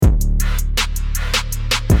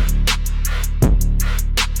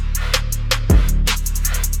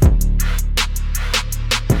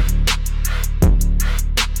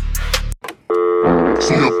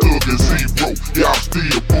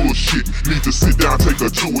Sit down, take a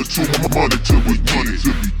chew and chew my money till we get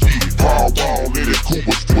it. Paul Wall in that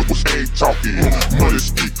Cuba was ain't talking. Money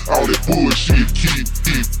speak, all that bullshit keep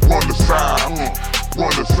run the side,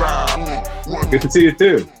 run the side. Good to see you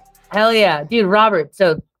too. Hell yeah, dude, Robert.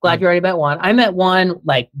 So glad you already met Juan. I met Juan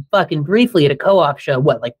like fucking briefly at a co-op show.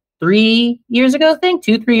 What, like 3 years ago? I think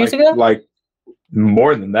 2-3 years ago. Like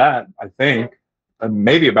more than that, I think.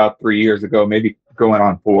 Maybe about 3 years ago. Maybe going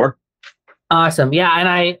on 4. Awesome. Yeah, and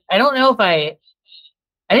I don't know if I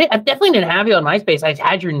definitely didn't have you on MySpace. I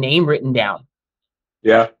had your name written down.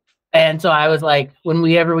 Yeah. And so I was like,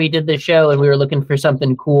 whenever we did this show and we were looking for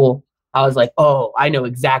something cool, I was like, oh, I know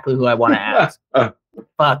exactly who I want to ask.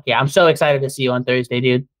 Fuck yeah. I'm so excited to see you on Thursday,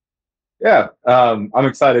 dude. Yeah. I'm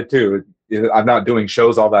excited too. I'm not doing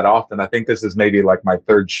shows all that often. I think this is maybe like my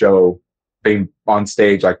 3rd show being on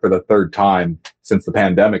stage like for the 3rd time since the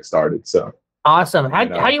pandemic started. So awesome. How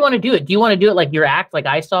do you want to do it? Do you want to do it like your act, like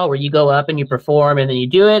I saw, where you go up and you perform and then you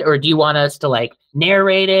do it? Or do you want us to like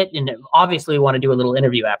narrate it? And obviously we want to do a little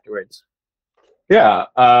interview afterwards. Yeah.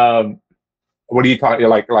 What are you talking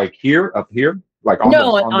like here, up here? Like on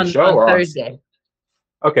the show or Thursday?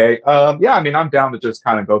 Okay. Yeah, I mean, I'm down to just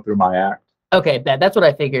kind of go through my act. Okay, that's what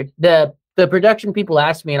I figured. The production people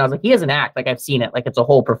asked me and I was like, he has an act. Like I've seen it. Like it's a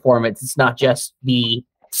whole performance. It's not just the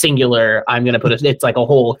singular, I'm going to put it's like a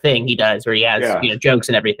whole thing he does where he has, jokes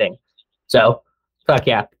and everything. So fuck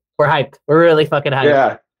yeah. We're hyped. We're really fucking hyped.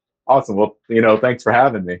 Yeah. Awesome. Well, thanks for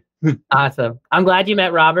having me. Awesome. I'm glad you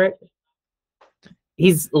met Robert.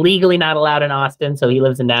 He's legally not allowed in Austin, so he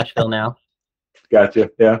lives in Nashville now. Gotcha.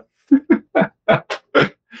 Yeah.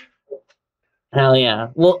 Hell yeah.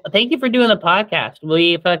 Well, thank you for doing the podcast.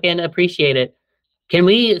 We fucking appreciate it. Can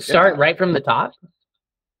we start right from the top?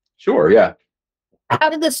 Sure. Yeah. How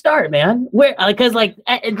did this start, man? Where, because like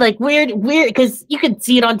weird, because you can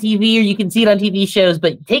see it on TV or you can see it on TV shows,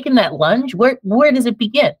 but taking that lunge, where does it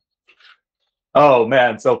begin? Oh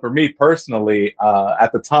man. So for me personally,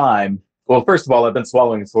 at the time, well, first of all, I've been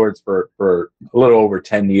swallowing swords for a little over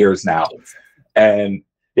 10 years now. And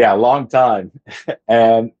yeah, a long time.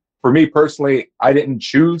 And for me personally, I didn't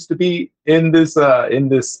choose to be in this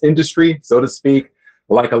industry, so to speak.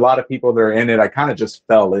 Like a lot of people that are in it, I kind of just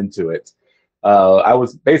fell into it. I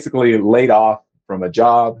was basically laid off from a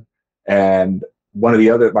job, and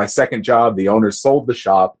my second job, the owner sold the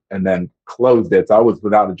shop and then closed it. So I was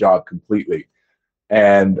without a job completely.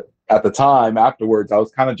 And at the time afterwards, I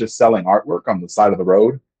was kind of just selling artwork on the side of the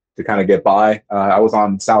road to kind of get by. I was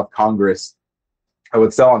on South Congress. I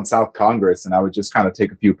would sell on South Congress, and I would just kind of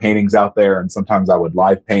take a few paintings out there, and sometimes I would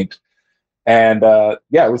live paint. And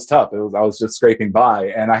yeah, it was tough. I was just scraping by,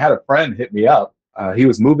 and I had a friend hit me up. He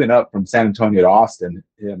was moving up from San Antonio to Austin.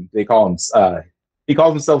 He calls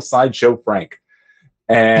himself Sideshow Frank,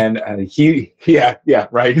 and yeah,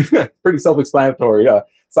 right, pretty self-explanatory.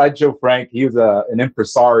 Sideshow Frank. He was an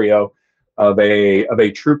impresario of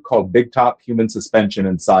a troupe called Big Top Human Suspension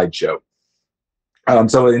and Sideshow.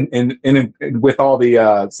 So in with all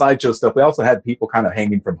the sideshow stuff, we also had people kind of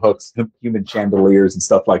hanging from hooks, human chandeliers and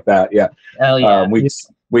stuff like that. Yeah. Hell yeah.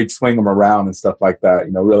 We'd swing them around and stuff like that.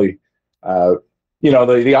 Really,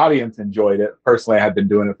 the audience enjoyed it. Personally, I had been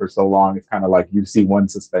doing it for so long. It's kind of like you see one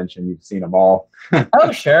suspension, you've seen them all.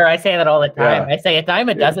 Oh, sure. I say that all the time. Yeah. I say a dime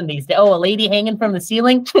a dozen these days. Oh, a lady hanging from the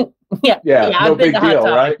ceiling? Yeah. No I've been big to Hot deal,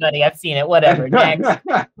 Topic, right? buddy. I've seen it. Whatever. Next.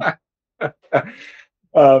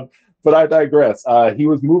 But I digress. He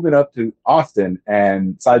was moving up to Austin,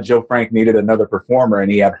 and Sideshow Frank needed another performer,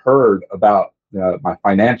 and he had heard about my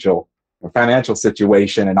financial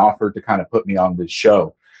situation and offered to kind of put me on this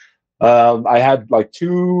show. I had like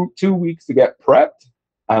two weeks to get prepped.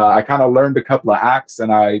 I kind of learned a couple of acts,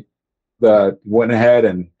 and I went ahead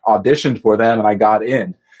and auditioned for them, and I got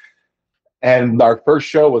in. And our first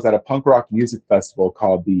show was at a punk rock music festival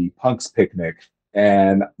called the Punks Picnic.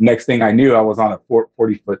 And next thing I knew, I was on a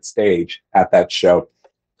 40-foot stage at that show.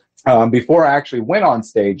 Before I actually went on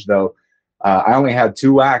stage, though, I only had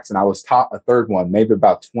 2 acts, and I was taught a third one, maybe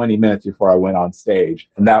about 20 minutes before I went on stage.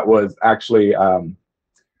 And that was actually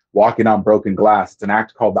Walking on Broken Glass. It's an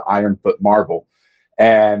act called the Iron Foot Marble.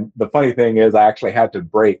 And the funny thing is, I actually had to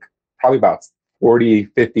break probably about 40,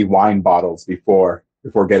 50 wine bottles before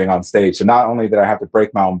getting on stage. So not only did I have to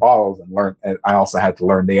break my own bottles and I also had to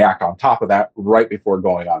learn the act on top of that right before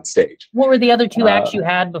going on stage. What were the other 2 acts you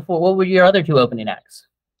had before? What were your other 2 opening acts?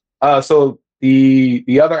 So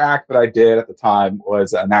the other act that I did at the time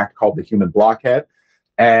was an act called The Human Blockhead.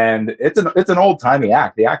 And it's an old-timey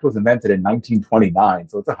act. The act was invented in 1929,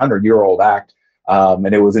 so it's a 100-year-old act.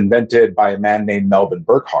 And it was invented by a man named Melvin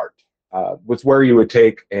Burkhart. was where you would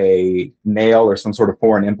take a nail or some sort of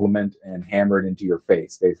foreign implement and hammer it into your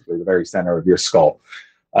face, basically the very center of your skull.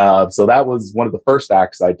 So that was one of the first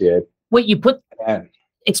acts I did. Wait, you put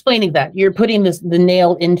explaining that you're putting the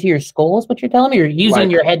nail into your skull is what you're telling me? You're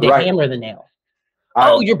using your head to hammer the nail.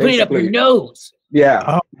 You're putting it up your nose.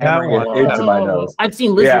 Yeah, hammering it into my nose. I've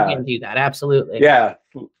seen Lizardman do that. Absolutely. Yeah.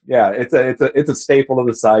 It's a staple of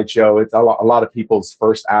the sideshow. It's a lot of people's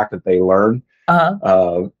first act that they learn.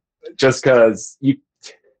 Just because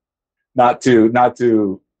not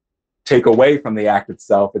to take away from the act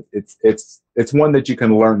itself, it's one that you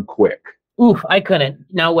can learn quick. Oof, I couldn't.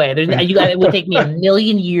 No way. It would take me a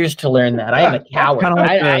million years to learn that. I am a coward.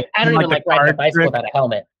 I don't even like riding a bicycle without a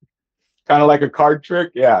helmet. Kind of like a card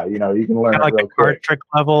trick, yeah. You can learn kind of like a card trick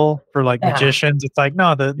level for like magicians. It's like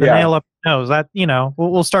the nail up your nose. That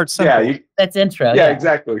we'll start simple. Yeah, that's intro. Yeah,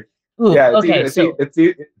 exactly. Ooh, yeah,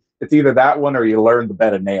 it's either that one or you learn the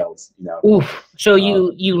bed of nails. Oof. So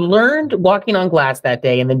you learned walking on glass that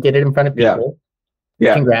day and then did it in front of people.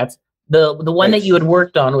 Yeah. Congrats. The one that you had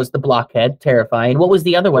worked on was the blockhead, terrifying. What was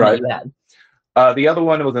the other one that you had? The other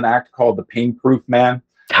one was an act called the Pain-Proof Man.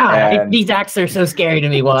 God, these acts are so scary to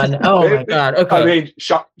me, Juan. Oh my God. Okay. I mean,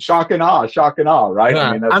 shock and awe, right? Yeah,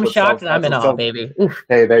 I mean, I'm shocked and I'm in awe, baby. Oof.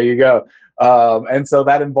 Hey, there you go. And so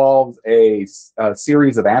that involves a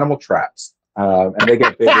series of animal traps, and they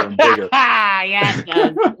get bigger and bigger. Yeah, it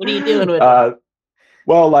does. What are you doing with it?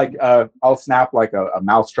 Well, I'll snap like a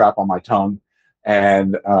mouse trap on my tongue.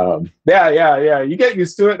 And you get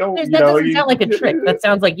used to it. That doesn't sound like a trick. That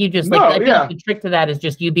sounds like you just I feel like the trick to that is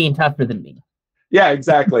just you being tougher than me. Yeah,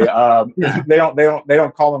 exactly. They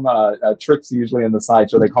don't call them tricks usually in the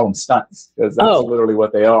sideshow. They call them stunts because that's literally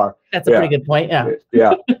what they are. That's a pretty good point.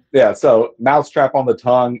 Yeah. Yeah. So mouse trap on the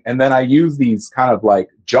tongue, and then I use these kind of like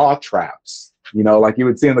jaw traps. Like you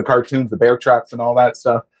would see in the cartoons, the bear traps and all that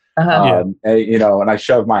stuff. And I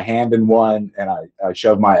shove my hand in one, and I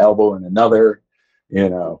shove my elbow in another.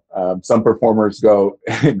 Some performers go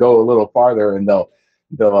a little farther, and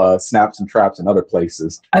they'll snap some traps in other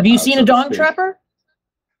places. Have you seen a dong trapper?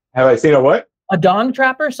 Have I seen a what? A dong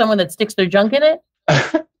trapper? Someone that sticks their junk in it?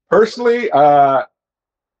 Personally,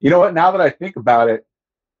 you know what? Now that I think about it,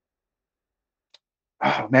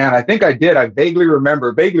 oh man, I think I did. I vaguely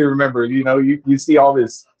remember. You see all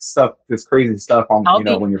this stuff, this crazy stuff on,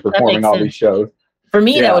 when you're performing all these shows. For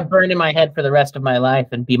me, that would burn in my head for the rest of my life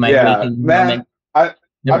and be my waking moment. I've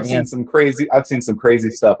seen some crazy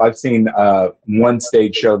stuff. I've seen one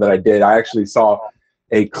stage show that I did. I actually saw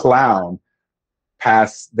a clown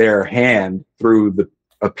pass their hand through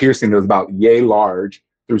a piercing that was about yay large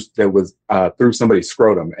through somebody's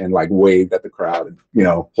scrotum and like waved at the crowd and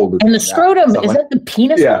pulled it. And the scrotum is that the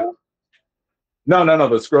penis? Yeah. No.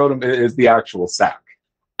 The scrotum is the actual sack.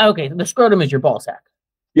 Okay, the scrotum is your ball sack.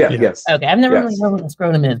 Yeah. Yes. Okay, I've never really known what the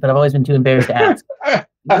scrotum is, but I've always been too embarrassed to ask.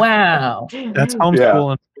 Wow. That's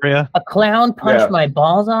homeschooling for you. A clown punched my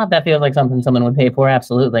balls off? That feels like something someone would pay for.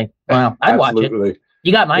 Absolutely. Wow. I'd watch it.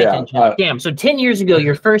 You got my attention. Damn. So 10 years ago,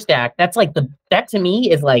 your first act, that's like that to me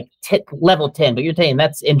is like level 10, but you're saying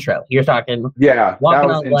that's intro. You're talking. Yeah. That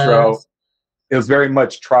was intro. Glass. It was very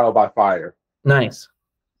much trial by fire. Nice.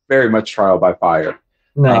 Very much trial by fire.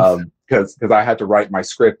 Nice. Because I had to write my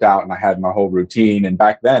script out and I had my whole routine. And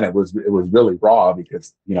back then it was really raw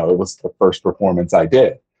because, it was the first performance I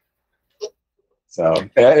did. So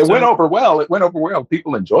it went over well.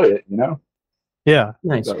 People enjoy it, Yeah.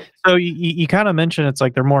 Nice. So you kind of mentioned it's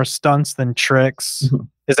like they're more stunts than tricks. Mm-hmm.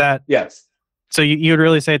 Is that? Yes. So you would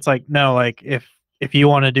really say it's like, no, like if you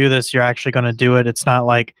want to do this, you're actually going to do it. It's not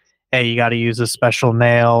like, hey, you got to use a special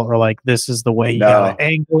nail or like this is the way you got to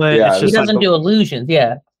angle it. Yeah, it's just he doesn't do illusions.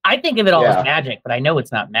 Yeah. I think of it all as magic, but I know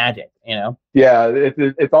it's not magic, Yeah,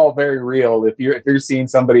 it's all very real. If you're seeing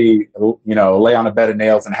somebody, lay on a bed of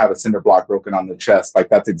nails and have a cinder block broken on the chest, like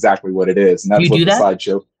that's exactly what it is. And that's what the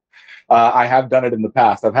sideshow. I have done it in the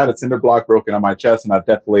past. I've had a cinder block broken on my chest, and I've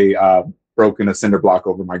definitely broken a cinder block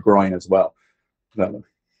over my groin as well. So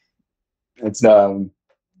it's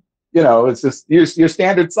it's just your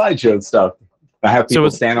standard sideshow stuff. I have people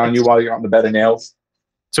stand on you while you're on the bed of nails.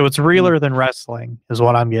 So it's realer than wrestling, is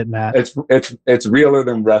what I'm getting at. It's realer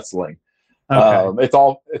than wrestling. Okay. It's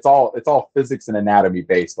all physics and anatomy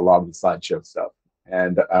based. A lot of the sideshow stuff,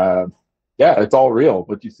 and it's all real.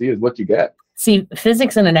 What you see is what you get. See,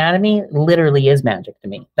 physics and anatomy literally is magic to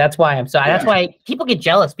me. That's why that's why people get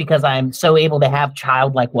jealous because I'm so able to have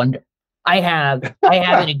childlike wonder. I have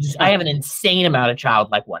an insane amount of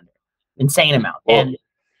childlike wonder. Insane amount. Well, and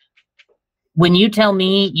when you tell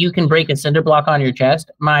me you can break a cinder block on your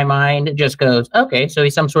chest, my mind just goes, okay, so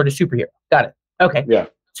he's some sort of superhero. Got it. Okay. Yeah.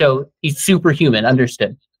 So he's superhuman.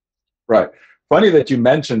 Understood. Right. Funny that you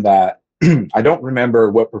mentioned that. I don't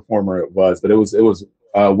remember what performer it was, but it was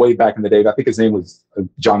way back in the day. I think his name was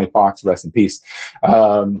Johnny Fox. Rest in peace.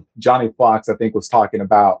 Johnny Fox, I think, was talking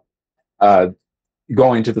about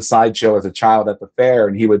going to the sideshow as a child at the fair,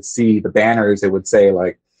 and he would see the banners. It would say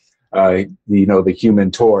like, the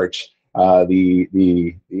Human Torch,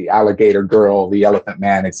 the alligator girl, the elephant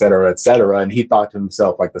man, et cetera, and he thought to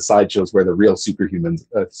himself like the sideshows where the real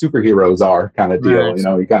superheroes are, kind of deal.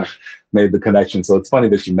 Nice. He kind of made the connection. So it's funny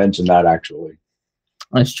that you mentioned that, actually.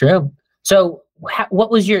 That's true. So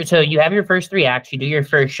what was so you have your first 3 acts, you do your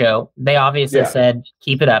first show. They obviously said,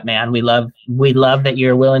 keep it up, man. We love that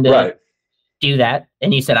you're willing to do that.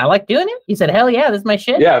 And you said, I like doing it. You said, hell yeah, this is my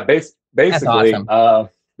shit. Yeah, basically. Awesome.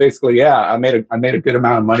 Basically, yeah, I made a good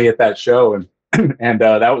amount of money at that show, and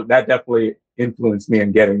that definitely influenced me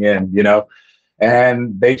in getting in,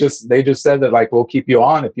 And they just said that, like, we'll keep you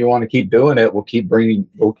on if you want to keep doing it. We'll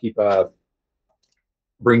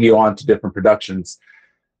bring you on to different productions.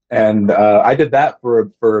 And I did that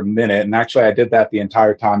for a minute, and actually I did that the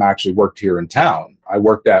entire time I actually worked here in town. I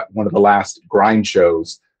worked at one of the last grind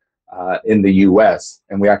shows in the U.S.,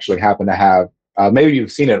 and we actually happened to have maybe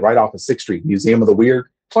you've seen it right off of 6th Street, Museum of the Weird.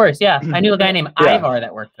 Of course, yeah. I knew a guy named Ivar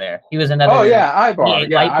that worked there. He was another. Oh yeah, Ivar. He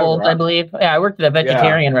ate light bulbs, I believe. Yeah, I worked at a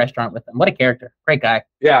vegetarian restaurant with him. What a character! Great guy.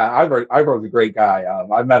 Yeah, Ivar's a great guy.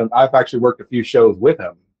 I've met him. I've actually worked a few shows with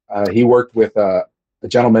him. He worked with a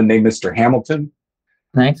gentleman named Mr. Hamilton.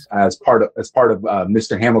 Nice. As part of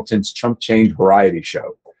Mr. Hamilton's Chump Change variety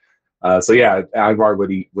show. So yeah, Ivar would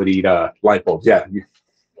eat light bulbs. Yeah.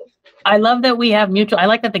 I love that we have mutual. I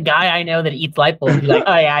like that the guy I know that eats light bulbs. He's like,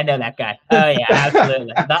 oh yeah, I know that guy. Oh yeah,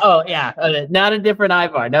 absolutely. Not a different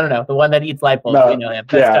Ivar. No. The one that eats light bulbs. We know him.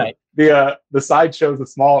 That's the sideshow is a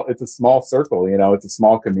small circle. It's a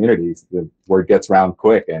small community where it gets around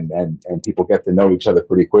quick, and people get to know each other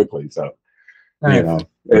pretty quickly. So nice.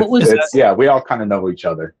 We all kind of know each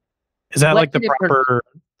other. Is that like the proper?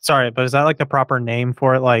 Sorry, but is that like the proper name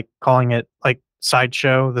for it? Like calling it like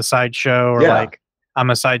sideshow, the sideshow, or like I'm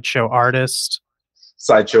a sideshow artist,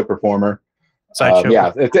 sideshow performer.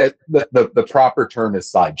 Sideshow. The proper term is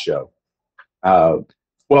sideshow. If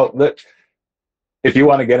you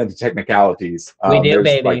want to get into technicalities, we do,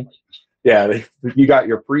 baby. You got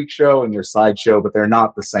your freak show and your sideshow, but they're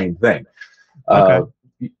not the same thing. Okay.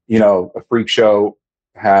 A freak show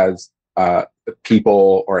has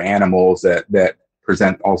people or animals that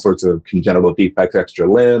present all sorts of congenital defects, extra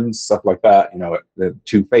limbs, stuff like that. The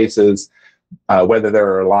 2 faces. Whether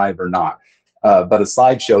they're alive or not. But a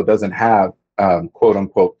sideshow doesn't have quote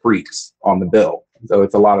unquote freaks on the bill. So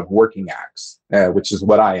it's a lot of working acts, which is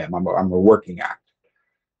what I am. I'm a working act.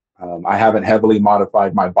 I haven't heavily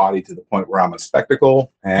modified my body to the point where I'm a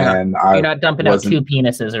spectacle, and you're not dumping out 2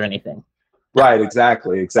 penises or anything. Right,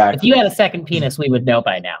 exactly. If you had a second penis, we would know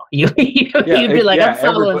by now. You'd be like, I'm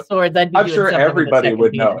following swords. I'm sure everybody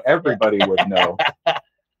would know. Everybody would know.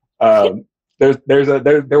 There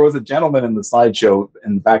was a gentleman in the sideshow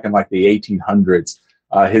back in like the 1800s.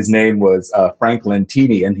 His name was Franklin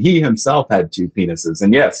Teeny, and he himself had 2 penises.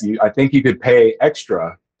 And yes, I think you could pay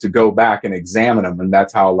extra to go back and examine them. And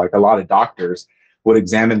that's how like a lot of doctors would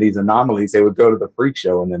examine these anomalies. They would go to the freak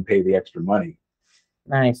show and then pay the extra money.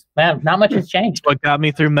 Nice. Well, not much has changed. What got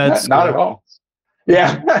me through med school. Not at all.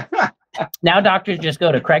 Yeah. Now doctors just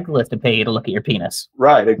go to Craigslist to pay you to look at your penis.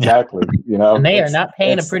 Right, exactly. And they are not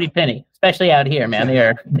paying a pretty penny, especially out here, man. They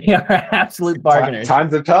are absolute bargainers.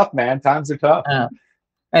 Times are tough, man. Times are tough.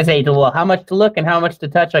 I say, well, how much to look and how much to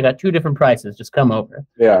touch? I got 2 different prices. Just come over.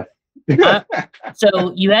 Yeah.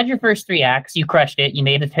 So you had your first 3 acts. You crushed it. You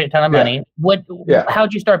made a ton of money.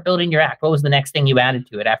 How'd you start building your act? What was the next thing you added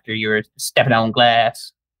to it after you were stepping on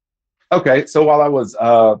glass? Okay, so while I was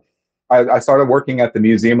I started working at the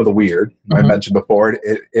Museum of the Weird. I mentioned before.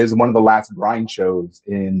 It is one of the last grind shows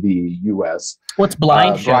in the U.S. What's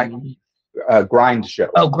blind show? Grind show.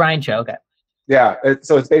 Oh, grind show. Okay. Yeah.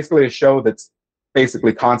 So it's basically a show that's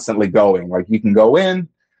basically constantly going. Like you can go in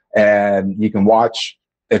and you can watch.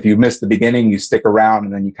 If you miss the beginning, you stick around,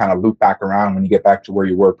 and then you kind of loop back around. When you get back to where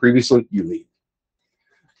you were previously, you leave.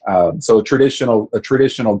 So traditional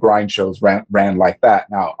grind shows ran like that.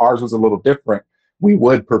 Now ours was a little different. We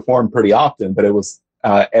would perform pretty often, but it was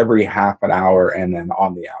every half an hour and then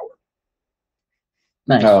on the hour.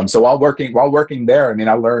 Nice. So while working there, I mean,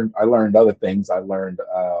 I learned other things. I learned,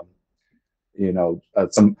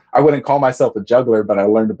 some. I wouldn't call myself a juggler, but I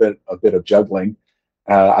learned a bit of juggling.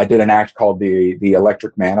 I did an act called the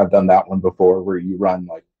Electric Man. I've done that one before, where you run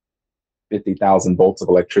like 50,000 volts of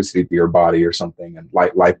electricity to your body or something, and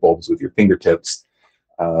light bulbs with your fingertips.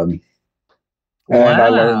 And I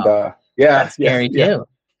learned. That's scary too.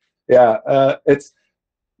 It's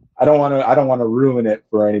I don't want to ruin it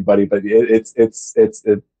for anybody, but it's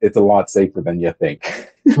a lot safer than you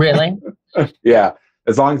think. Really? Yeah,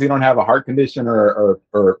 as long as you don't have a heart condition or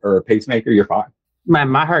a pacemaker, you're fine.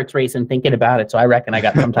 My heart's racing thinking about it, so I reckon I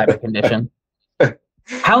got some type of condition.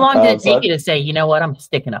 How long did it take you to say, you know what, I'm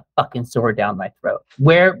sticking a fucking sword down my throat?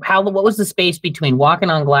 What was the space between walking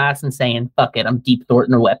on glass and saying, fuck it, I'm deep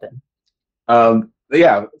throating a weapon?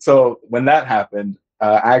 Yeah, so when that happened,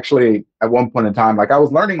 actually, at one point in time, like I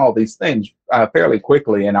was learning all these things fairly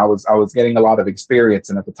quickly, and I was getting a lot of experience.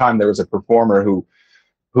 And at the time, there was a performer who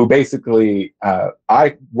basically,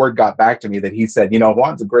 word got back to me that he said,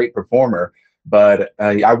 Juan's a great performer, but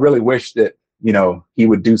I really wish that he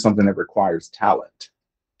would do something that requires talent.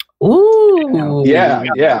 Ooh, yeah.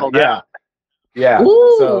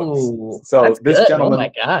 Ooh, so this good. gentleman, oh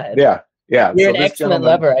my god, yeah. You're so an excellent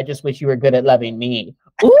lover. I just wish you were good at loving me.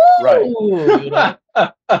 Ooh, right.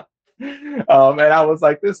 And I was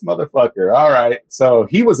like, this motherfucker. All right. So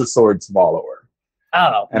he was a sword swallower.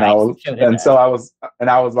 Oh, and nice. I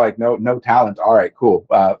was like, no talent. All right, cool.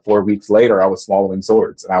 4 weeks later, I was swallowing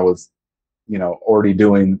swords, and I was, already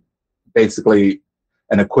doing basically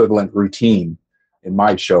an equivalent routine in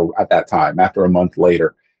my show at that time. After a month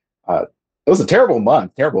later, it was a terrible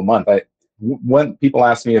month. When people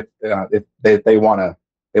ask me if they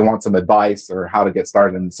want some advice or how to get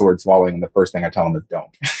started in sword swallowing, the first thing I tell them is don't.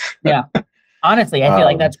 Yeah. Honestly, I feel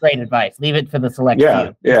like that's great advice. Leave it for the select few.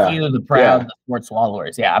 The proud, the sword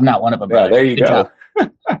swallowers. Yeah, I'm not one of them. Yeah, there you go.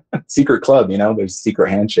 Secret club, there's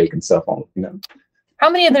secret handshake and stuff. How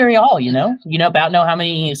many are there y'all? Know how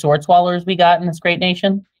many sword swallowers we got in this great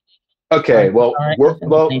nation? Okay, worldwide.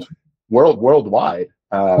 Worldwide.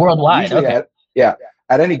 Okay.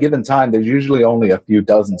 At any given time, there's usually only a few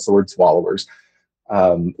dozen sword swallowers.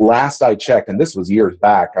 Last I checked, and this was years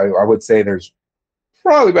back, I would say there's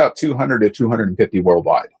probably about 200 to 250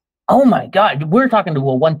 worldwide. Oh my God, we're talking to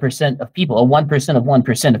a 1% of people, a 1% of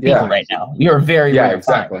 1% of people right now. You're a very rare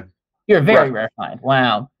exactly. find. You're a very rare find.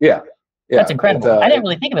 Wow. Yeah. That's incredible. I didn't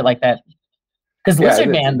really think of it like that. Because Lizard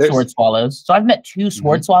Man sword swallows. So I've met 2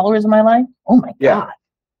 sword swallowers in my life. Oh my God.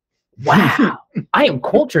 Wow. I am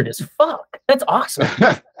cultured as fuck. That's awesome.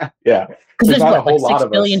 Yeah. Because there's 6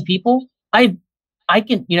 billion people? I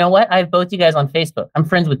can, you know what? I have both you guys on Facebook. I'm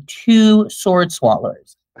friends with 2 sword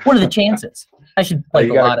swallowers. What are the chances? I should play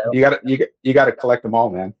the lotto. You gotta collect them all,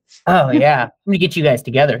 man. Oh yeah. Let me get you guys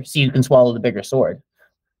together so you can swallow the bigger sword.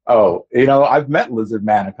 Oh, I've met Lizard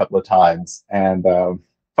Man a couple of times, and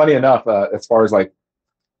funny enough, as far as like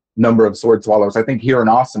number of sword swallowers, I think here in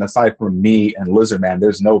Austin, aside from me and Lizard Man,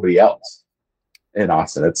 there's nobody else in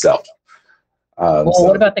Austin itself.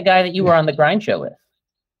 What about the guy that you were on the grind show with?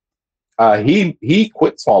 He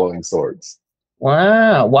quit swallowing swords.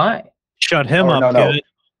 Wow, why? Shut him up. No.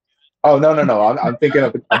 Oh no! I'm thinking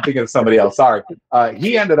of somebody else. Sorry.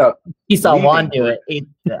 He ended up. He saw Juan do it.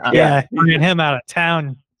 Bringing him out of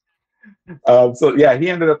town. He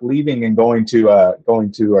ended up leaving and going to I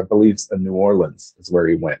believe New Orleans is where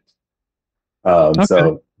he went. Okay.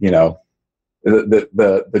 So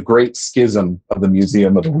the great schism of the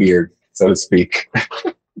Museum of the Weird, so to speak.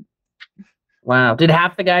 Wow. Did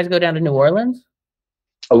half the guys go down to New Orleans?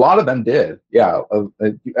 A lot of them did. Yeah.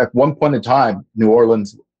 At one point in time, New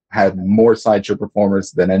Orleans had more sideshow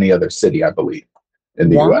performers than any other city, I believe, in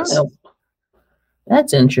the U.S.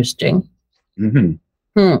 That's interesting. Mm-hmm.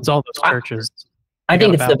 It's all those churches. I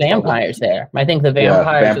think it's the vampires there. I think the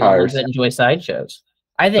vampires are the ones that enjoy sideshows.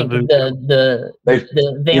 I think the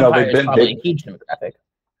vampires are probably a huge demographic.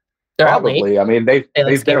 They're probably. I mean, they've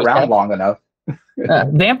been around long enough.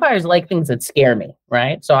 Vampires like things that scare me,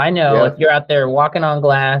 right? So I know if you're out there walking on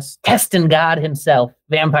glass, testing God himself,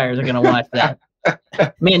 vampires are going to watch that.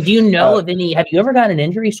 Man, do you know of any? Have you ever gotten an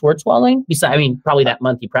injury sword swallowing? Besides, probably that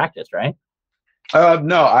month you practiced, right?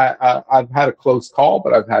 No, I've had a close call,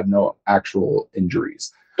 but I've had no actual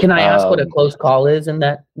injuries. Can I ask what a close call is in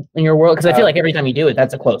your world? Because I feel like every time you do it,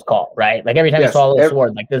 that's a close call, right? Like every time you swallow a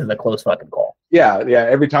sword, like this is a close fucking call. Yeah.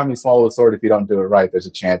 Every time you swallow a sword, if you don't do it right, there's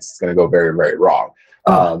a chance it's going to go very, very wrong.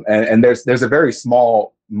 And there's a very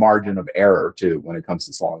small margin of error too when it comes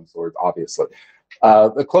to swallowing swords, obviously.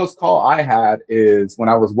 The close call I had is when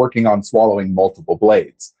I was working on swallowing multiple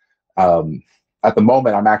blades. At the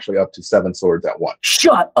moment, I'm actually up to 7 swords at once.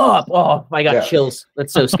 Shut up! Oh, I got chills.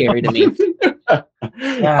 That's so scary to me. But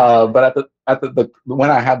when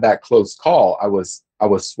I had that close call, I was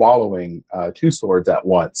swallowing 2 swords at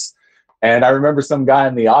once, and I remember some guy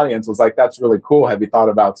in the audience was like, "That's really cool. Have you thought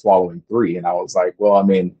about swallowing 3?" And I was like, "Well, I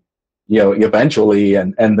mean, eventually."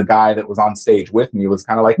 And the guy that was on stage with me was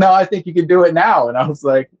kind of like, "No, I think you can do it now." And I was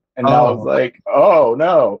like, And I was like, oh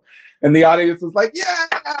no. And the audience was like, yeah,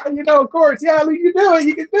 of course, yeah, you can do it,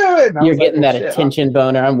 you can do it. You're getting that attention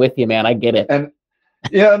boner. I'm with you, man. I get it. And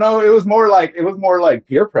no, it was more like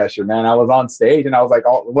peer pressure, man. I was on stage and I was like,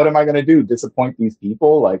 oh, what am I gonna do? Disappoint these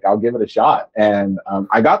people? Like, I'll give it a shot. And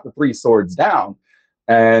I got the 3 swords down,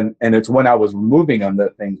 and it's when I was removing them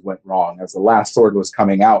that things went wrong. As the last sword was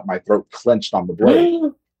coming out, my throat clenched on the blade.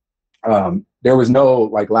 There was no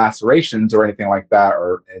like lacerations or anything like that,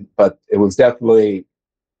 but it was definitely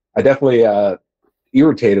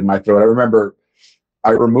irritated my throat. I remember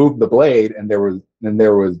I removed the blade and there was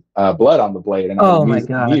blood on the blade. And my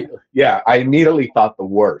God. I immediately thought the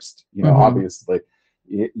worst. Obviously,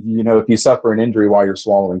 if you suffer an injury while you're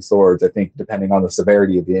swallowing swords, I think depending on the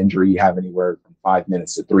severity of the injury, you have anywhere from 5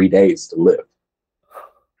 minutes to 3 days to live.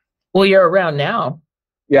 Well, you're around now.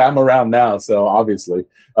 Yeah, I'm around now, so obviously,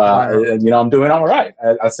 and I'm doing all right.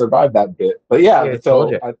 I survived that bit, but yeah, so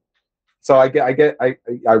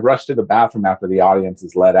I rushed to the bathroom after the audience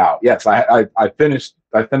is let out. Yes, I finished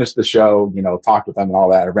the show. Talked with them and all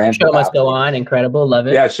that. I ran. Show must go on. Incredible. Love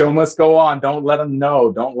it. Yeah, show must go on. Don't let them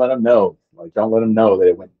know. Don't let them know. Like, don't let them know that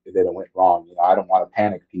it went wrong. I don't want to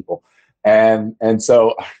panic people. And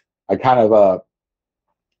so I kind of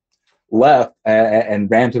left and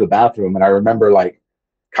ran to the bathroom. And I remember like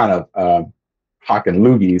kind of hawking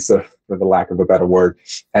loogies, for the lack of a better word.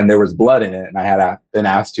 And there was blood in it, and I had been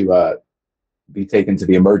asked to be taken to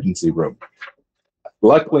the emergency room.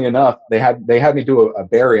 Luckily enough, they had me do a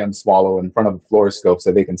barium swallow in front of the fluoroscope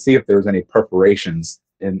so they can see if there was any perforations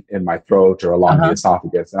in my throat or along the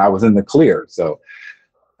esophagus, and I was in the clear. So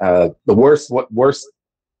the worst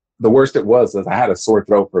it was I had a sore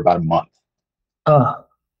throat for about a month. Oh,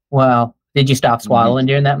 wow! Did you stop swallowing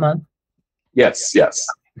during that month? Yes.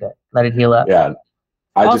 Good. Let it heal up. Yeah.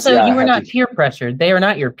 You were not peer pressured. They are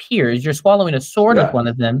not your peers. You're swallowing a sword with one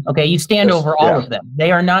of them. Okay, you stand over all of them.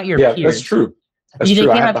 They are not your peers. Yeah, that's true. That's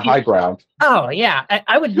true. I have the high ground. Oh, yeah.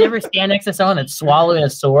 I would never stand next to someone that's swallowing a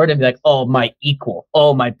sword and be like, oh, my equal.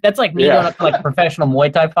 Oh, my. That's like me going up to like a professional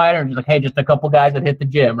Muay Thai fighter and just like, hey, just a couple guys that hit the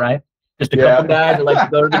gym, right? Just a couple guys that like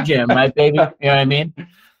to go to the gym, right, baby? You know what I mean?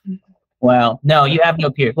 Well, no, you have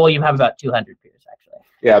no peers. Well, you have about 200 peers, actually.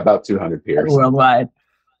 Yeah, about 200 peers. Worldwide.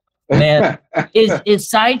 Man, is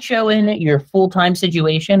Sideshow in your full-time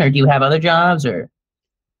situation, or do you have other jobs, or?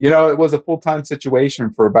 It was a full-time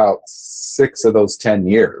situation for about 6 of those 10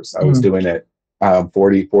 years. I was doing it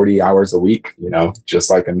 40 hours a week, just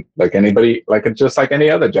like anybody, just like any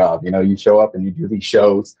other job. You show up and you do these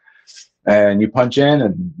shows and you punch in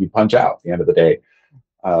and you punch out at the end of the day.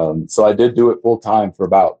 So I did do it full-time for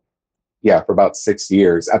about 6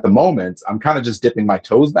 years. At the moment, I'm kind of just dipping my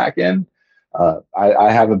toes back in.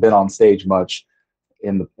 I haven't been on stage much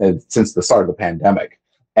since the start of the pandemic,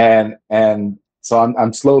 and so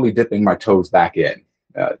I'm slowly dipping my toes back in,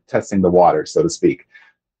 testing the water, so to speak.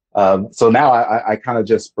 So now I kind of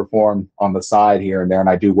just perform on the side here and there, and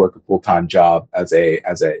I do work a full-time job as a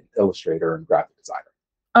illustrator and graphic designer.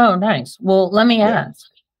 Oh, nice. Well, let me ask,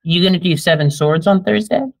 you gonna do 7 swords on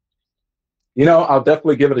Thursday? I'll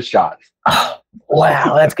definitely give it a shot. Oh,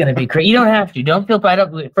 wow, that's gonna be great. You don't have to. Don't feel bad.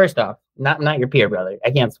 First off, not your peer, brother.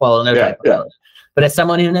 I can't swallow no type of color. But as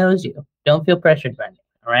someone who knows you, don't feel pressured by me.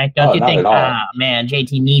 All right? Don't you think, man,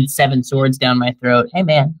 JT needs 7 swords down my throat? Hey,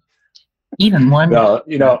 man, even one. No,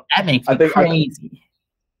 that makes me crazy.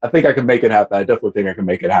 I think I can make it happen. I definitely think I can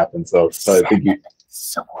make it happen. So I think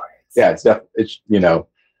swords. Yeah,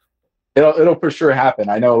 it'll for sure happen.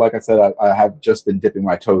 I know, like I said, I have just been dipping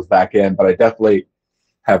my toes back in, but I definitely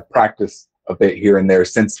have practiced a bit here and there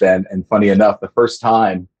since then. And funny enough, the first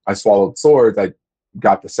time I swallowed swords, I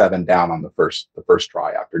got the 7 down on the first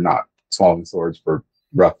try after not swallowing swords for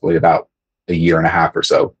roughly about a year and a half or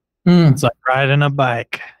so. It's like riding a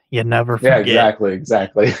bike. You never forget. Yeah,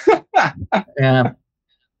 exactly. Yeah.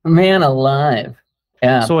 Man alive.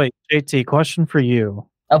 Yeah. So wait, JT, question for you.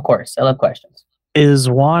 Of course. I love questions. Is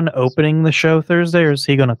Juan opening the show Thursday, or is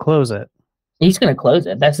he going to close it? He's going to close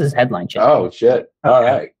it. That's his headline show. Oh, shit. All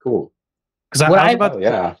right, cool. Because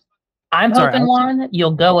I'm hoping, Juan,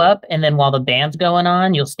 you'll go up, and then while the band's going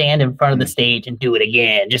on, you'll stand in front of the stage and do it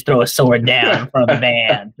again. Just throw a sword down in front of the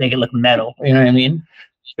band. Make it look metal. You know what I mean?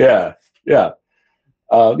 Yeah.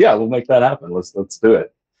 We'll make that happen. Let's do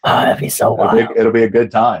it. Oh, that'd be so wild. It'll be a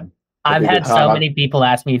good time. I've had so many people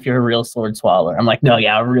ask me if you're a real sword swallower. I'm like, no,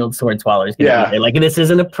 a real sword swallower is gonna be there. Like, this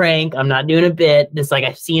isn't a prank. I'm not doing a bit. This, like,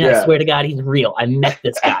 I've seen. I swear to God, he's real. I met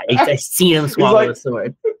this guy. I've seen him swallow a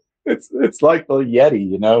sword. It's like the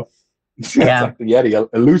Yeti, It's like the Yeti,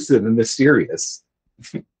 elusive and mysterious.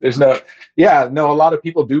 There's a lot of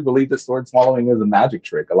people do believe that sword swallowing is a magic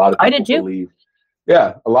trick. A lot of people believe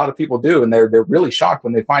Yeah, a lot of people do, and they're really shocked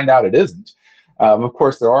when they find out it isn't. Of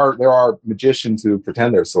course, there are magicians who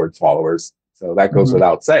pretend they're sword swallowers, so that goes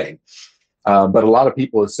without saying. But a lot of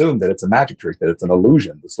people assume that it's a magic trick, that it's an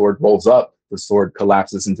illusion. The sword rolls up, the sword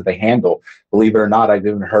collapses into the handle. Believe it or not, I've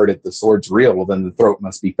even heard it. The sword's real, well, then the throat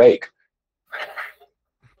must be fake.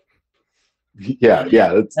 Yeah,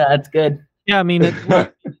 that's good. Yeah, I mean,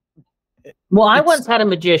 well, I once had a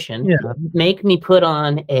magician make me put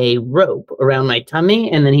on a rope around my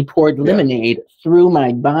tummy, and then he poured lemonade through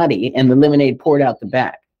my body, and the lemonade poured out the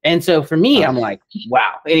back. And so for me, I'm like,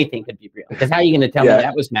 wow, anything could be real. Because how are you going to tell me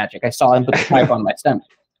that was magic? I saw him put the pipe on my stomach.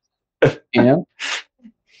 You know?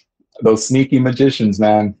 Those sneaky magicians,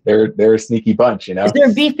 man. They're a sneaky bunch, you know? Is there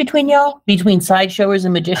a beef between y'all? Between sideshowers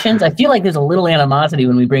and magicians? I feel like there's a little animosity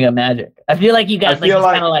when we bring up magic. I feel like you guys kind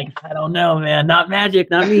of like, I don't know, man. Not magic,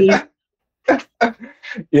 not me.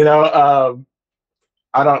 You know,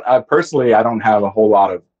 I personally don't have a whole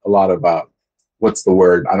lot of what's the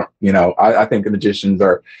word? I think the magicians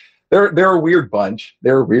they're a weird bunch.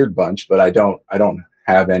 They're a weird bunch, but I don't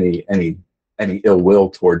have any ill will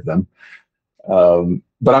toward them.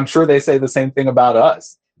 But I'm sure they say the same thing about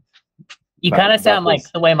us. You kind of sound like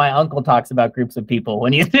the way my uncle talks about groups of people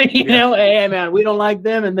when you think, know, hey, man, we don't like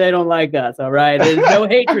them and they don't like us. All right. There's no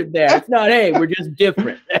hatred there. It's not, hey, we're just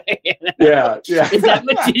different. You know? Yeah. Is that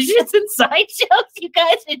magicians and sideshows? You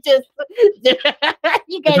guys are just,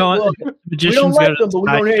 you guys, magicians we don't like them, but we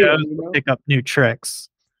don't hate them. You know? Pick up new tricks.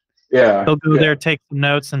 Yeah. They'll go there, take some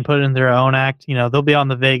notes and put it in their own act. You know, they'll be on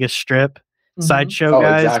the Vegas Strip, sideshow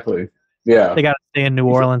guys. Exactly. Yeah, they got to stay in New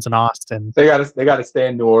Orleans and Austin. They got to stay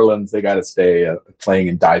in New Orleans. They got to stay playing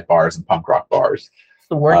in dive bars and punk rock bars. It's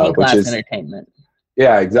the working class entertainment.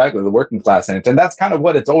 Yeah, exactly. The working class entertainment, and that's kind of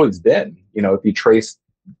what it's always been. You know, if you trace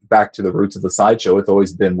back to the roots of the sideshow, it's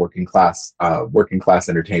always been working class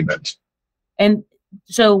entertainment. And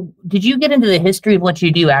so, did you get into the history of what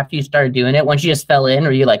you do after you started doing it? Once you just fell in,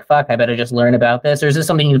 or you like, fuck, I better just learn about this? Or is this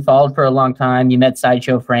something you followed for a long time? You met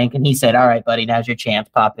Sideshow Frank, and he said, all right, buddy, now's your chance.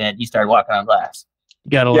 Pop in. You started walking on glass.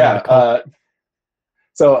 You got to learn.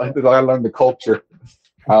 So I learned the culture.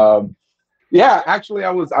 Actually,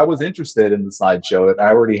 I was interested in the sideshow. I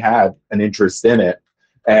already had an interest in it.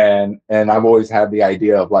 And I've always had the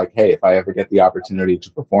idea of like, hey, if I ever get the opportunity to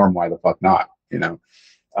perform, why the fuck not? You know?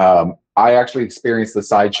 I actually experienced the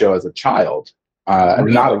sideshow as a child. Not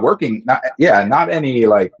any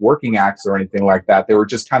like working acts or anything like that. They were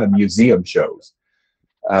just kind of museum shows.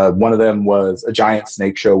 One of them was a giant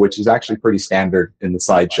snake show, which is actually pretty standard in the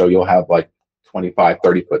sideshow. You'll have like 25,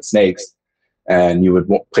 30-foot snakes, and you would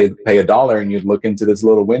pay $1 and you'd look into this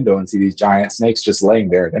little window and see these giant snakes just laying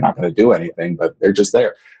there. They're not going to do anything, but they're just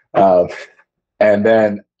there. And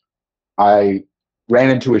then I ran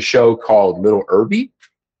into a show called Little Irby.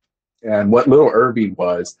 And what Little Irby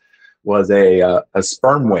was a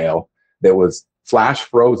sperm whale that was flash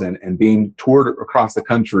frozen and being toured across the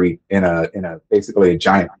country in a basically a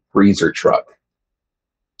giant freezer truck.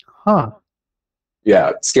 Huh. Yeah,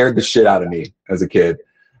 it scared the shit out of me as a kid.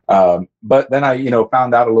 But then I,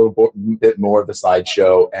 found out a little bit more of the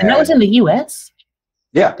sideshow. And that was in the U.S.?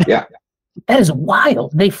 Yeah. That is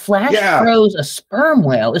wild. They flash froze a sperm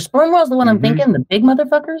whale. The sperm whale's the one I'm thinking, the big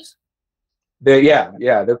motherfuckers?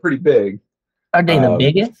 They're pretty big. Are they the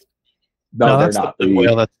biggest? No, they're not. The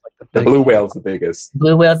whale, that's like the blue whale's the biggest.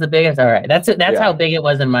 Blue whale's the biggest? All right. That's how big it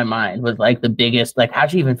was in my mind, was like the biggest. Like,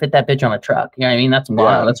 how'd you even fit that bitch on a truck? You know what I mean? That's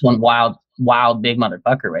wild. Yeah. That's one wild big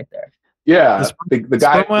motherfucker right there. Yeah. The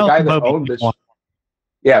guy that owned this.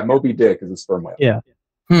 Yeah, Moby Dick is a sperm whale. Yeah.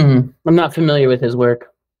 I'm not familiar with his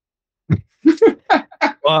work.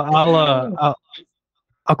 Well,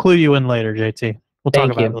 I'll clue you in later, JT. We'll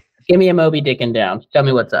talk about it. Give me a Moby Dickin' down. Tell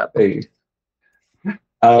me what's up. Hey.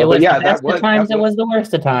 It was the best of times. It was the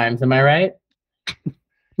worst of times. Am I right?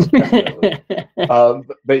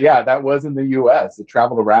 But yeah, that was in the U.S. It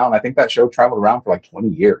traveled around. I think that show traveled around for like 20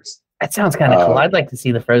 years. That sounds kind of cool. I'd like to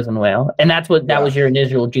see the frozen whale. And that was your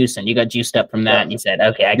initial juicing. You got juiced up from that, and you said,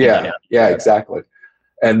 "Okay, I can go down." Yeah, exactly.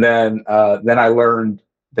 And then I learned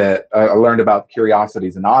about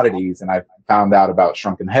curiosities and oddities, and I found out about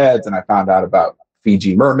shrunken heads, and I found out about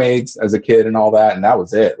Fiji mermaids as a kid and all that, and that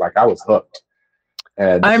was it. Like, I was hooked.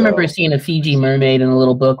 And I remember seeing a Fiji mermaid in a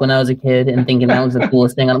little book when I was a kid and thinking that was the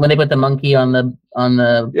coolest thing. When they put the monkey on the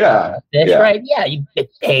fish, right? Yeah, you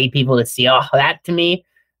paid people to see. Oh, that to me,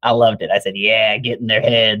 I loved it. I said, yeah, get in their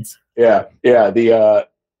heads. Yeah. The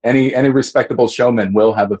any respectable showman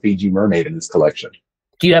will have a Fiji mermaid in his collection.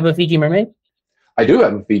 Do you have a Fiji mermaid? I do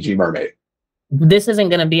have a Fiji mermaid. This isn't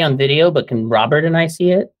going to be on video, but can Robert and I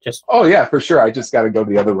see it? Oh yeah, for sure. I just got to go to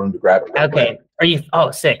the other room to grab it. Okay. Are you? Oh,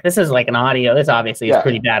 sick. This is like an audio. This obviously is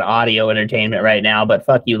pretty bad audio entertainment right now, but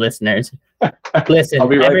fuck you, listeners. Listen,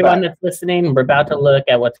 everyone that's listening, we're about to look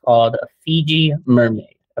at what's called a Fiji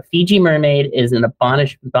mermaid. A Fiji mermaid is an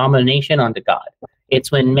abomination unto God.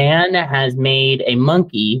 It's when man has made a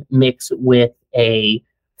monkey mix with a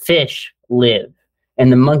fish live,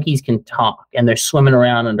 and the monkeys can talk, and they're swimming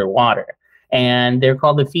around underwater. And they're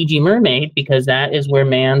called the Fiji mermaid because that is where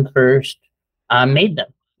man first made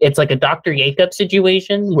them. It's like a Dr. Jacob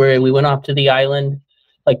situation where we went off to the island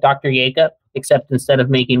like Dr. Jacob, except instead of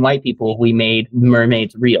making white people, we made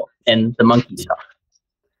mermaids real and the monkeys talk.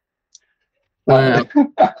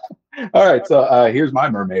 All right, so here's my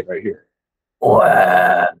mermaid right here.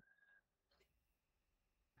 Wow.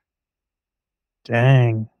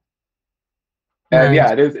 Dang. And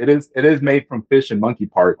yeah, it is made from fish and monkey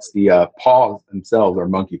parts. The paws themselves are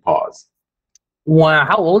monkey paws. Wow,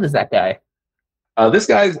 how old is that guy? This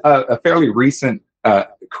guy's a fairly recent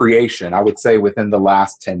creation, I would say within the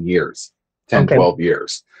last 10 years, 12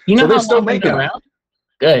 years. You know so they're how still long making them.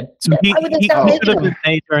 Good. So he Why would they could stop making have them? been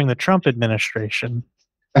made during the Trump administration.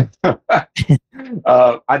 I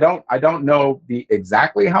don't know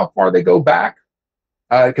exactly how far they go back,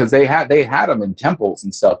 because they had them in temples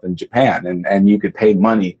and stuff in Japan, and you could pay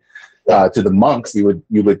money to the monks. You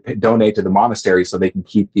would donate to the monastery so they can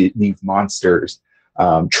keep these monsters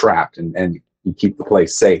trapped and you keep the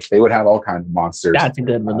place safe. They would have all kinds of monsters. That's a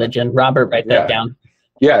good religion. Robert, write that down.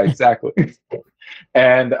 Yeah, exactly.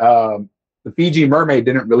 And the Fiji mermaid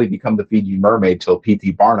didn't really become the Fiji mermaid till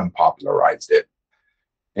P.T. Barnum popularized it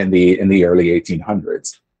in the early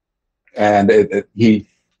 1800s. And he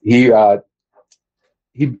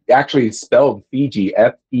actually spelled Fiji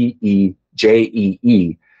Feejee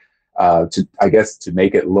to, I guess, to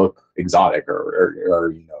make it look exotic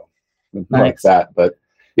or like that. But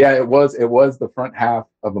yeah, it was the front half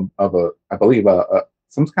of a I believe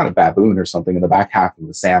some kind of baboon or something in the back half of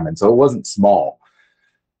the salmon. So it wasn't small.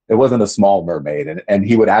 It wasn't a small mermaid. And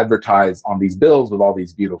he would advertise on these bills with all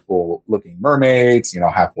these beautiful looking mermaids,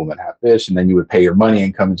 half woman, half fish. And then you would pay your money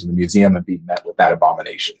and come into the museum and be met with that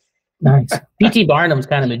abomination. Nice. P.T. Barnum's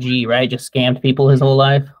kind of a G, right? Just scammed people his whole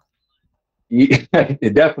life.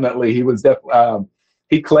 Definitely. He was definitely,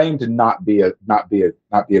 he claimed to not be a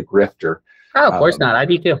grifter. Oh, of course not. I'd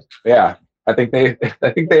be too. Yeah. I think they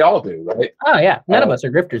all do, right? Oh yeah. None of us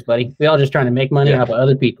are grifters, buddy. We all just trying to make money off of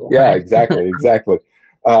other people. Yeah, right? exactly.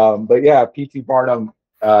 But yeah, P.T. Barnum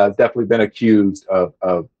has definitely been accused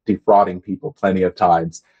of defrauding people plenty of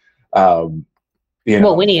times. Well,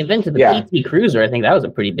 when he invented the PT Cruiser, I think that was a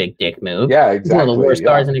pretty big dick move. Yeah, exactly. One of the worst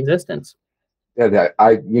cars in existence. Yeah,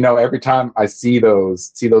 every time I see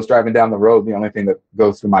those driving down the road, the only thing that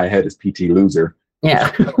goes through my head is PT Loser. Yeah.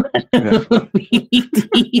 PT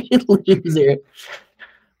Loser.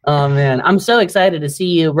 Oh man, I'm so excited to see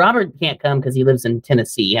you. Robert can't come because he lives in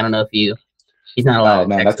Tennessee. I don't know if he's not allowed. Oh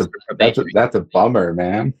man, that's a bummer,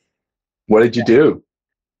 man. What did you do?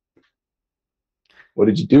 What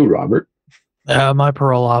did you do, Robert? My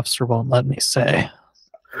parole officer won't let me say.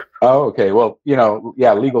 Oh, okay. Well,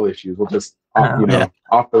 legal issues. We'll just,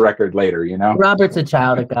 off the record later, Robert's a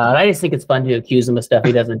child of God. I just think it's fun to accuse him of stuff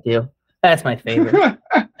he doesn't do. That's my favorite.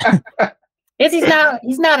 He's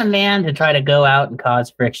not a man to try to go out and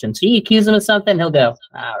cause friction. So you accuse him of something, he'll go,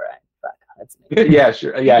 all right, fuck, that's me. Yeah,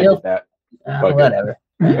 sure. Yeah, I get that. Whatever.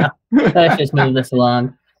 Yeah. Let's just move this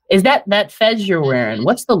along. Is that fez you're wearing?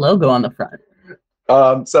 What's the logo on the front?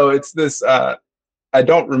 So it's this. I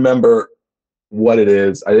don't remember what it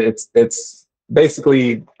is. It's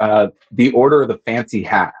basically the Order of the Fancy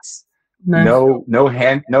Hats. Nice. No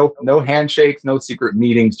handshakes, no secret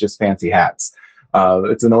meetings, just fancy hats.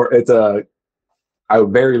 It's a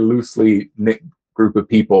very loosely knit group of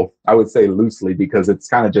people. I would say loosely because it's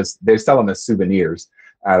kind of just they sell them as souvenirs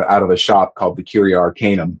out of a shop called the Curia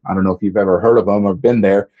Arcanum. I don't know if you've ever heard of them or been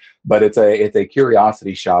there, but it's a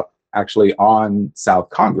curiosity shop actually on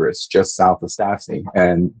South Congress, just south of Stafsy.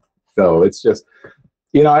 And so it's just,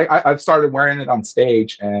 I've started wearing it on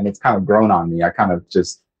stage and it's kind of grown on me. I kind of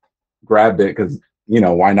just grabbed it because,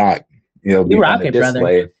 why not? You rock it,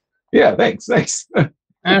 brother. Yeah, thanks.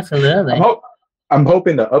 Absolutely. I'm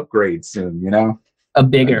hoping to upgrade soon, A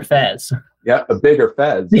bigger fez. Yeah, a bigger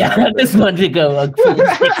fez. Yeah, this one to go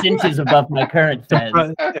 6 inches above my current fez.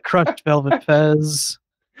 The crushed velvet fez.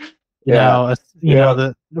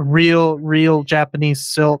 The real Japanese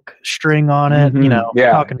silk string on it.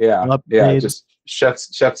 Mm-hmm. Just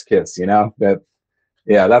chef's kiss.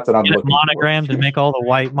 That's what I'm looking monogram for. To make all the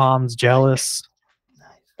white moms jealous.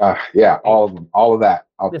 All of that.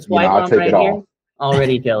 I'll take it all.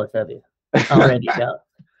 Already jealous of you. Already jealous.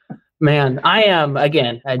 Man, I am,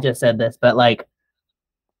 again, I just said this, but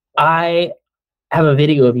I have a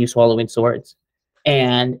video of you swallowing swords.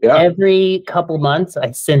 And every couple months,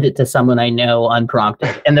 I send it to someone I know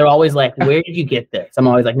unprompted. And they're always like, where did you get this? I'm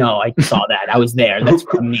always like, no, I saw that. I was there. That's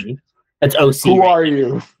from me. That's OC. Who are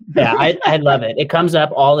you? Yeah, I love it. It comes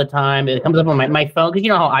up all the time. It comes up on my phone. Because you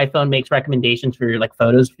know how iPhone makes recommendations for like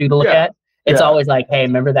photos for you to look at? It's always like, hey,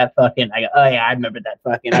 remember that fucking... I go, oh, yeah, I remember that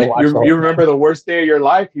fucking... You remember the worst day of your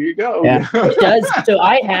life? Here you go. Yeah, it does. So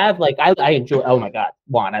I have, like, I enjoy... Oh, my God.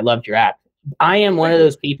 Juan, I loved your app. I am one of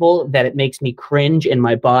those people that it makes me cringe in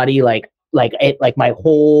my body, like my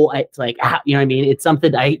whole, it's like, you know what I mean? It's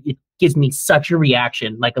something it gives me such a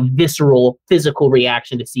reaction, like a visceral, physical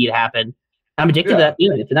reaction to see it happen. I'm addicted to that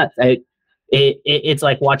feeling. It's nuts. It's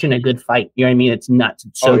like watching a good fight. You know what I mean? It's nuts.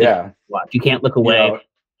 It's so difficult to watch. You can't look away. You know,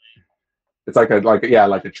 it's like a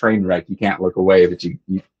train wreck. You can't look away, but you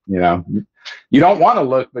don't want to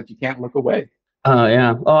look, but you can't look away. Oh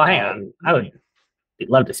yeah. Oh, I would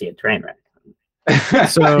love to see a train wreck.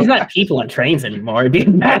 So there's not people on trains anymore. It'd be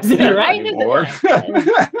massive, right?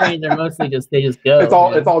 Trains are mostly they just go. It's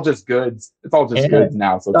all just goods. It's all just goods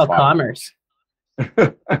now. So it's all commerce.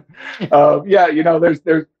 There's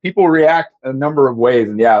people react a number of ways,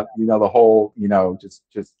 and the whole,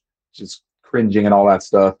 just cringing and all that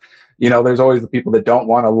stuff. There's always the people that don't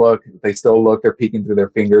want to look. They still look. They're peeking through their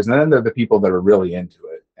fingers, and then there are the people that are really into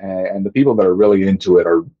it. And the people that are really into it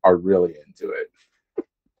are really into it.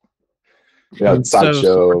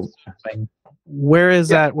 Sideshow. Where is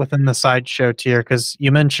that within the sideshow tier? Because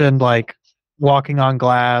you mentioned like walking on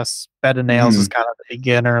glass, bed of nails is kind of the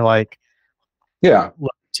beginner, like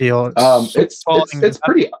teal. It's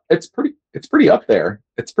pretty up there.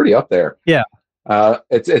 It's pretty up there. Yeah.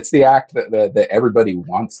 It's the act that everybody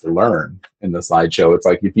wants to learn in the sideshow. It's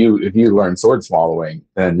like if you learn sword swallowing,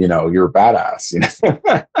 then you're a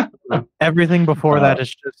badass. Everything before that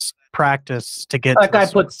is just practice to get. That guy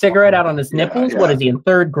put cigarette out on his nipples. What is he in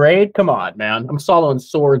 3rd grade? Come on, man! I'm swallowing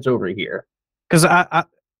swords over here. Because I've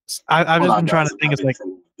just been trying to think. It's like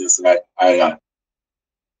this.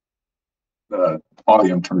 The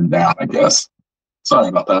volume turned down. I guess. Sorry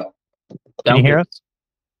about that. Can you hear us?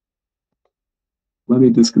 Let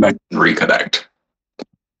me disconnect and reconnect.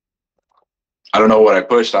 I don't know what I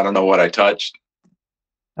pushed. I don't know what I touched.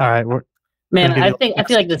 All right. Man, I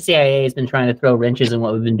feel like the CIA has been trying to throw wrenches in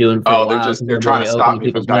what we've been doing for a while. They're trying to stop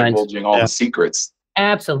me from divulging all the secrets.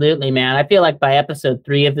 Absolutely, man. I feel like by episode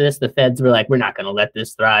 3 of this, the feds were like, we're not going to let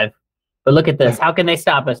this thrive. But look at this. How can they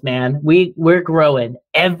stop us, man? We're growing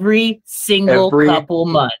every single couple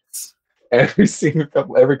months. Every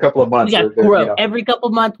couple of months. We got growth. Every couple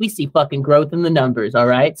of months, we see fucking growth in the numbers, all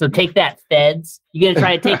right? So take that, feds. You going to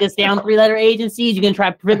try to take us down 3-letter agencies? You going to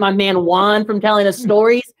try to prevent my man Juan from telling us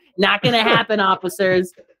stories? Not going to happen,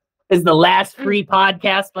 officers. This is the last free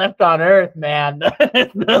podcast left on Earth, man.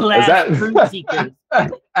 The last fruit seekers.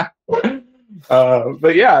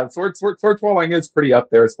 But yeah, sword swallowing is pretty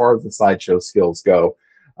up there as far as the sideshow skills go.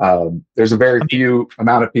 There's a very few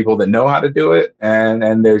amount of people that know how to do it,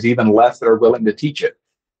 and there's even less that are willing to teach it.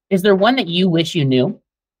 Is there one that you wish you knew?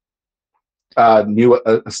 Knew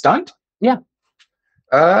a stunt? Yeah.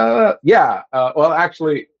 Well,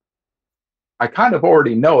 actually, I kind of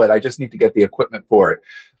already know it. I just need to get the equipment for it.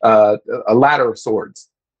 A ladder of swords.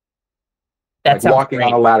 That's like walking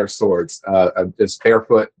on a ladder of swords, just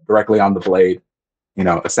barefoot directly on the blade,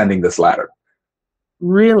 ascending this ladder.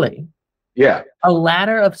 Really? Yeah. A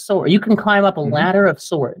ladder of swords. You can climb up a ladder of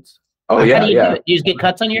swords. Oh, How yeah, do you do it? You just get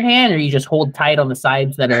cuts on your hand, or you just hold tight on the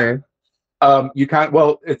sides that are... You can't.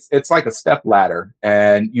 Well, it's like a step ladder,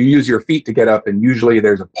 and you use your feet to get up. And usually,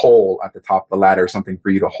 there's a pole at the top of the ladder, something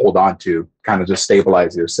for you to hold on to, kind of just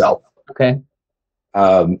stabilize yourself. Okay.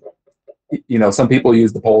 Some people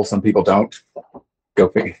use the pole, some people don't. Go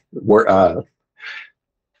figure.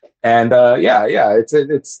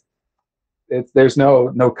 It's there's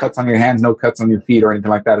no cuts on your hands, no cuts on your feet, or anything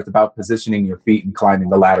like that. It's about positioning your feet and climbing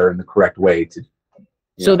the ladder in the correct way to.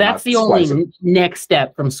 So that's the only next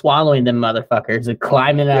step from swallowing them motherfuckers, is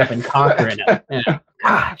climbing up and conquering them. Yeah.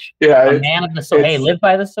 Gosh. Yeah. A man of the sword. Hey, live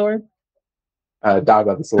by the sword. Die by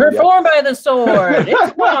the sword. Perform by the sword.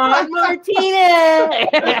 It's Juan Martinez.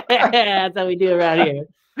 That's how we do around here.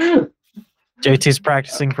 JT's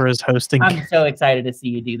practicing for his hosting. I'm so excited to see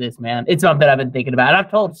you do this, man. It's something I've been thinking about.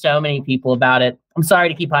 I've told so many people about it. I'm sorry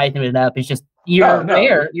to keep hyping it up. It's just you're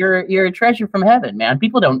rare. You're a treasure from heaven, man.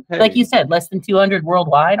 People don't, like you said, less than 200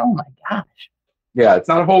 worldwide. Oh my gosh. Yeah, it's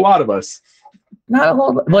not a whole lot of us. Not a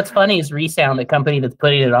whole. What's funny is Resound, the company that's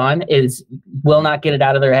putting it on, will not get it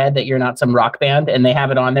out of their head that you're not some rock band, and they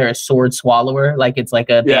have it on there as Sword Swallower, like it's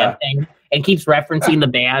like a band thing, and keeps referencing the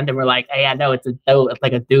band, and we're like, hey, I know it's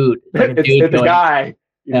like a dude, it's a guy.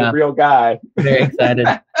 He's a real guy. Very excited.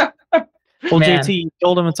 Well, Man. JT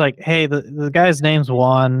told him it's like, hey, the guy's name's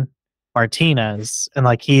Juan Martinez, and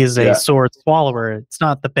like he is a sword swallower. It's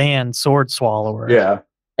not the band Sword Swallower. Yeah.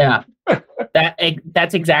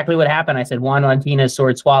 That's exactly what happened. I said Juan Martinez,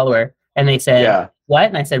 sword swallower, and they said what?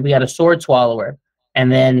 And I said we got a sword swallower,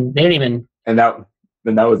 and then they didn't even. And that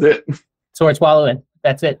was it. Sword swallowing.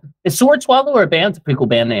 That's it. Is Sword Swallower a band? It's a pretty cool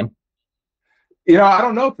band name. You know, I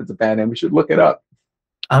don't know if it's a band name. We should look it up.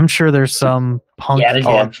 I'm sure there's some punk.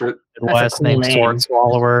 I'm sure. Midwest cool named name. Sword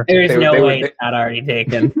Swallower. There's no way it's not already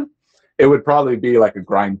taken. It would probably be like a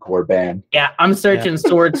grindcore band. Yeah, I'm searching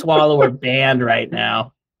Sword Swallower band right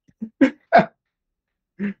now.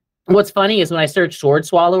 What's funny is when I search Sword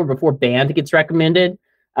Swallower before band gets recommended.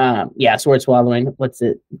 Sword Swallowing. What's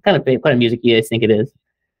it? What kind of music do you guys think it is?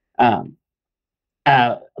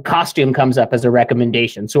 Costume comes up as a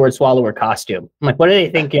recommendation. Sword Swallower costume. I'm like, what do they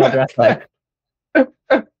think you'll dress like?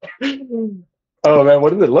 Oh man,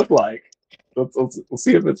 what does it look like? Let's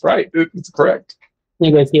see if it's right. It's correct.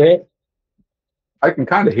 Can you guys hear it? I can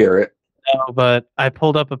kind of hear it. No, but I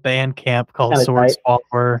pulled up a band camp called Kinda Sword tight.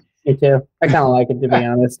 Swallower. Me too. I kind of like it, to be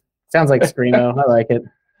honest. Sounds like screamo. I like it.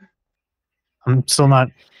 I'm still not.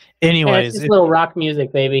 Yeah, Anyways, it's just little rock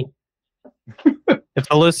music, baby. if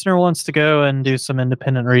a listener wants to go and do some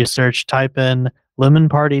independent research, type in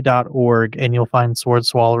lemonparty.org and you'll find Sword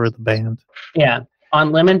Swallower the band. Yeah.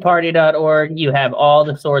 On lemonparty.org, you have all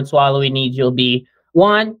the sword swallowing needs. You'll be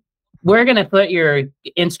Juan. We're gonna put your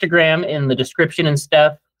Instagram in the description and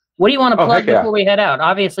stuff. What do you want to plug before we head out?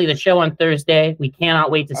 Obviously, the show on Thursday. We cannot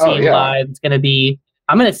wait to see you live. It's gonna be.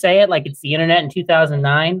 I'm gonna say it like it's the internet in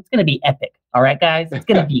 2009. It's gonna be epic. All right, guys. It's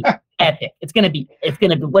gonna be epic. It's gonna be.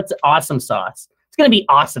 What's awesome sauce? It's gonna be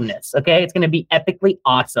awesomeness. Okay. It's gonna be epically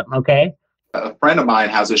awesome. Okay. A friend of mine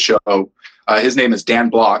has a show. His name is Dan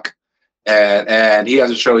Block, and he has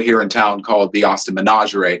a show here in town called the Austin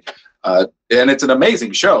Menagerie. And it's an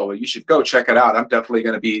amazing show. You should go check it out. I'm definitely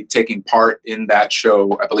going to be taking part in that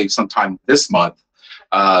show, I believe, sometime this month.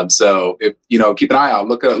 So if keep an eye out.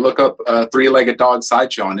 Look up Three-Legged Dog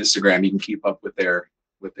Sideshow on Instagram. You can keep up with their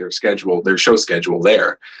schedule, their show schedule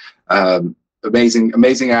there.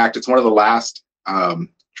 Amazing act. It's one of the last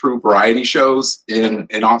true variety shows in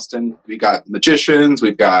Austin. We got magicians,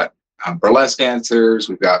 we've got burlesque dancers,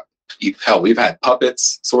 we've had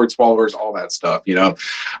puppets, sword swallowers, all that stuff.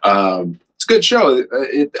 It's a good show.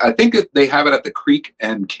 I think they have it at the Creek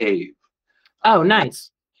and Cave. Oh, nice.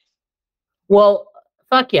 Well,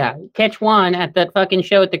 fuck yeah. Catch Juan at that fucking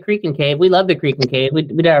show at the Creek and Cave. We love the Creek and Cave. We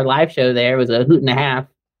did our live show there. It was a hoot and a half.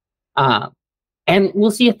 And we'll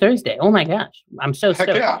see you Thursday. Oh my gosh. I'm so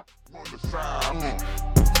stoked. Yeah.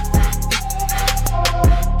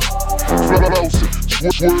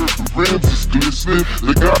 Swerve, the rims is glistening.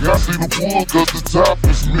 They got see the wood cause the top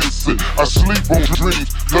is missing. I sleep on dreams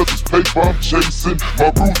cause it's paper I'm chasing. My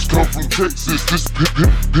roots come from Texas, this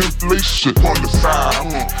inflation. On the side,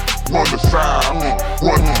 on the side,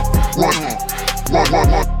 one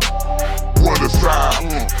the side,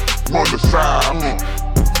 on the side,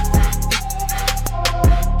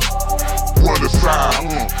 on the side,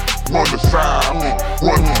 on the side,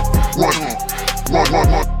 one